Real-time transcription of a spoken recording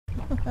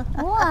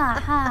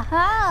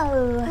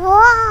Wow!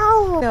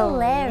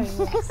 Hilarious.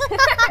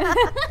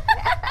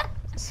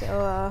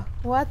 So,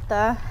 what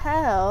the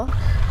hell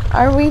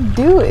are we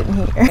doing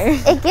here?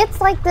 It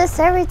gets like this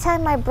every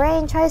time my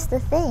brain tries to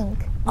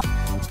think.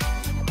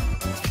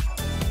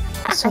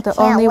 So the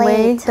only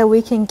way that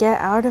we can get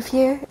out of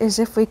here is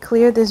if we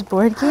clear this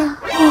board game?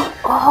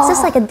 Is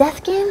this like a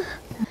death game?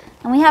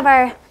 And we have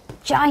our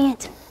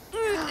giant...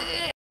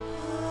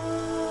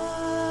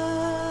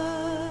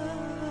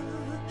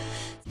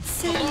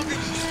 The longer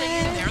you stay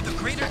in there, the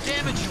greater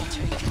damage you'll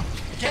take.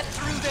 Get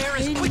through there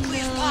as quickly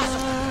as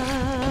possible.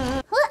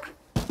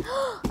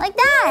 Like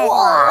that!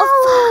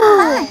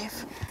 Whoa,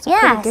 5!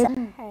 Yeah.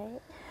 Good.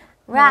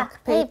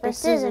 Rock, paper,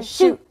 scissors,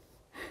 shoot.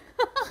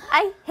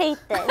 I hate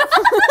this.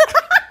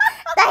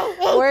 I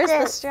hate Where's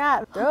this. the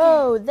strap?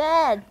 Throw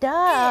that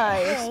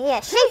dice. Yeah,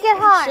 shake it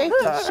hard. Shake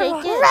it,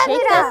 shake it, Wrap shake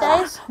it that up.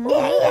 dice.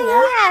 Yeah.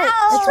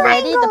 It's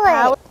ready, the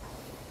power.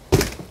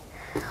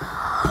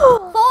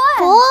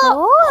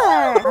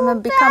 4. I'm gonna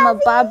become a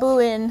babu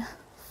in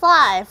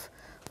 5,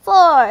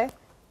 4,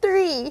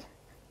 3,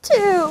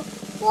 2,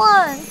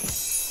 1.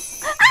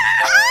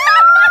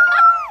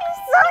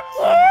 So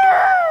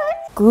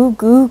cute. Goo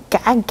goo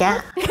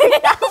gaga.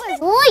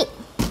 Wait.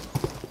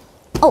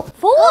 Oh,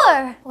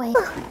 4. Wait.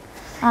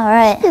 All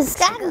right.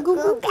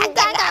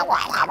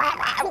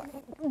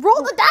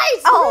 Roll the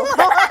dice. Oh.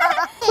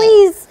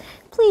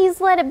 Please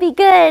let it be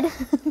good.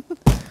 6.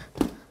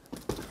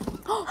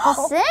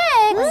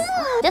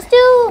 Just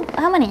do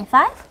how many?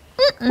 5?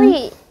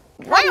 Wait.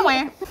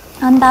 Where?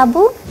 On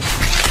Babu.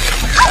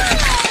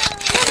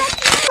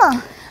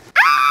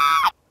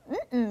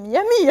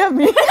 Yummy,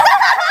 yummy.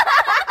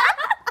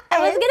 I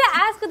was gonna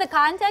ask for the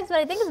context, but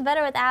I think it's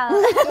better without.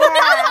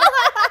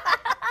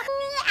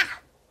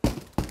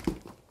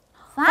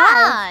 5.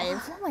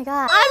 Oh my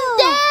god. I'm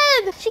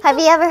dead. Have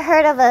you ever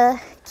heard of a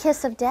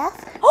kiss of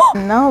death?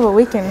 No, but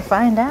we can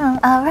find out.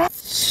 All right.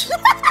 It's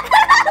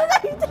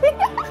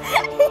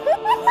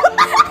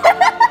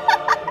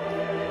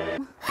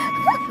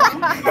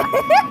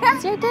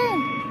your turn.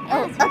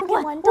 Don't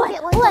get one.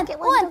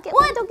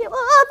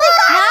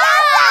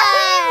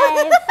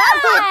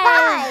 Oh,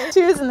 nice.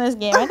 2's in this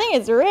game. I think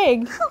it's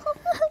rigged.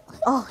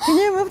 Oh, can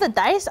you remove the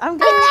dice? I'm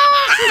good.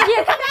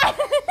 You can.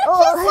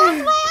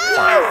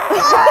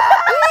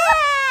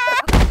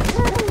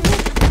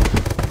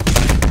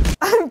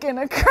 I'm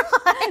gonna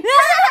cry.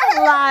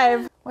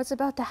 Live. What's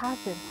about to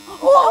happen?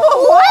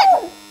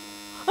 What?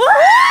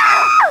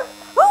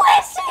 Who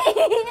is she?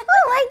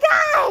 Oh my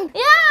god!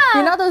 Yeah!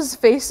 You know those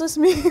faceless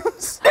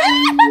memes? Oh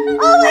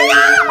my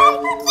god!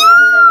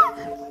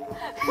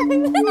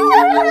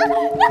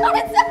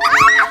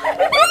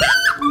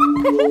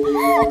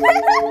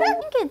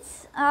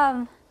 I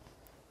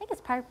think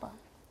it's purple.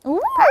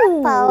 Ooh.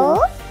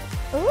 Purple?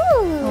 Ooh.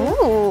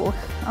 Ooh.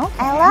 Okay.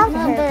 I love a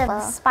little bit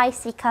of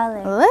spicy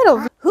color. A little.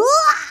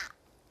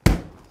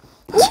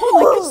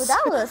 Ooh,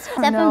 that was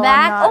stepping No,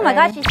 back. I'm Oh my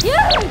not gosh, she's huge!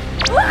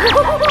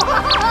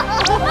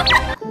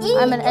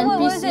 I'm an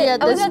NPC at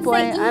this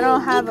point. I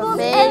don't have a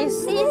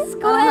face. MC I don't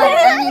squared.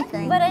 have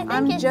anything. But I think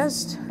I'm it's,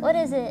 just. what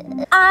is it?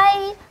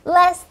 I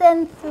less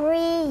than 3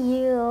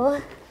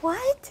 you.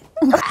 What?